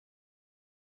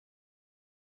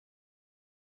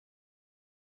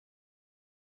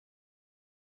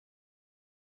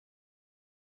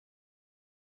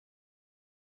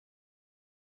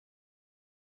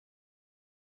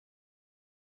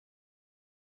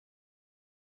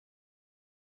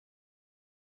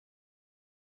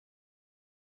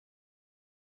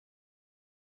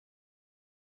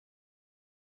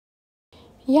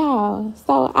Y'all,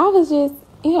 so I was just,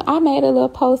 I made a little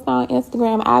post on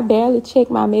Instagram. I barely check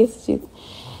my messages.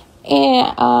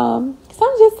 And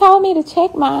someone just told me to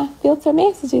check my filter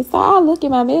messages. So I look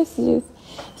at my messages.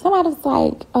 Somebody was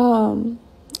like,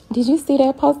 did you see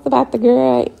that post about the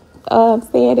girl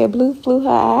saying that Blue flew her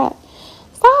out?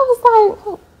 So I was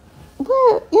like,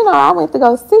 well, I went to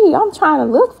go see. I'm trying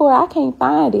to look for it. I can't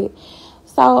find it.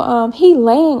 So he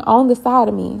laying on the side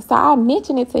of me. So I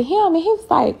mentioned it to him, and he was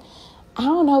like, I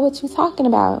don't know what you're talking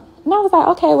about. And I was like,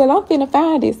 okay, well, I'm finna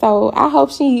find it. So I hope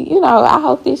I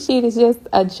hope this shit is just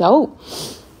a joke.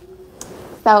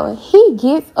 So he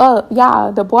gets up,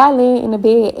 y'all. The boy laying in the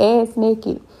bed, ass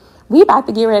naked. We about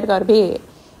to get ready to go to bed.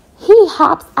 He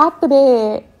hops out the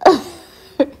bed,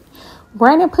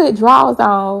 ran and put drawers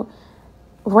on,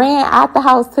 ran out the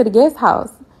house to the guest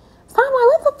house. So I'm like,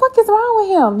 what the fuck is wrong with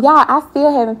him? Y'all, I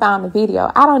still haven't found the video.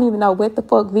 I don't even know what the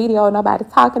fuck video nobody's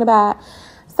talking about.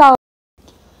 So,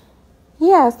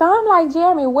 yeah, so I'm like,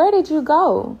 Jeremy, where did you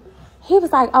go? He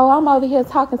was like, oh, I'm over here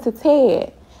talking to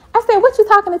Ted. I said, what you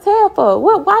talking to Ted for?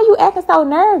 Why you acting so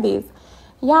nervous?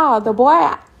 Y'all, the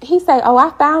boy, he said, oh,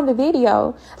 I found the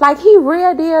video. Like, he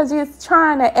real deal just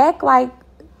trying to act like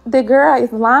the girl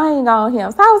is lying on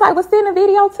him. So I was like, well, send the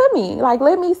video to me. Like,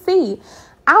 let me see.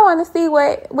 I want to see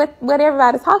what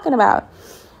everybody's talking about.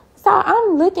 So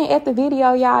I'm looking at the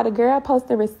video, y'all. The girl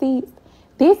posted receipts.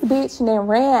 This bitch then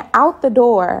ran out the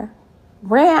door,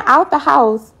 ran out the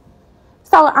house.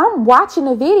 So I'm watching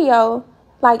the video.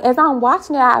 Like, as I'm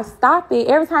watching it, I stop it.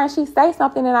 Every time she say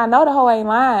something, and I know the hoe ain't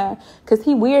lying because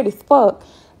he weird as fuck.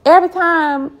 Every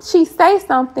time she say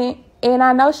something, and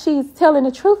I know she's telling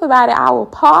the truth about it, I will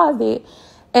pause it,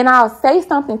 and I'll say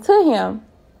something to him.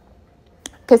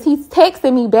 Because he's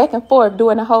texting me back and forth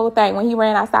doing the whole thing. When he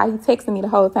ran outside, he texted me the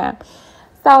whole time.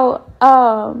 So,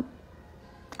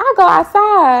 I go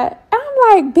outside, and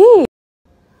I'm like, bitch.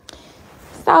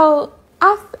 So,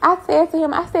 I said to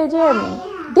him, I said,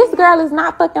 Jeremy, this girl is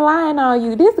not fucking lying on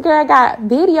you. This girl got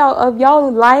video of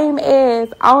your lame ass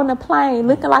on the plane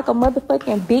looking like a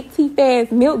motherfucking big teeth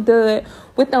ass milk dud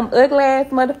with them ugly ass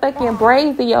motherfucking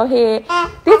braids in your head.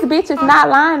 This bitch is not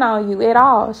lying on you at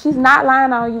all. She's not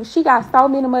lying on you. She got so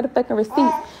many motherfucking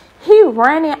receipts. He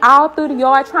running all through the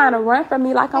yard trying to run from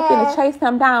me like I'm finna chase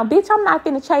him down. Bitch, I'm not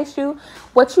finna chase you.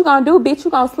 What you gonna do, bitch?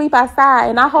 You gonna sleep outside,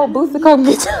 and I hope Booster come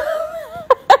get you.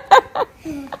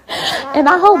 And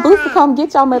I hope Booster come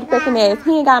get your motherfucking ass.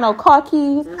 He ain't got no car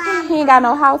keys. He ain't got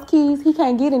no house keys. He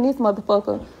can't get in this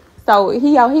motherfucker. So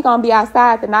he gonna be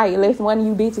outside tonight unless one of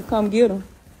you bitches come get him.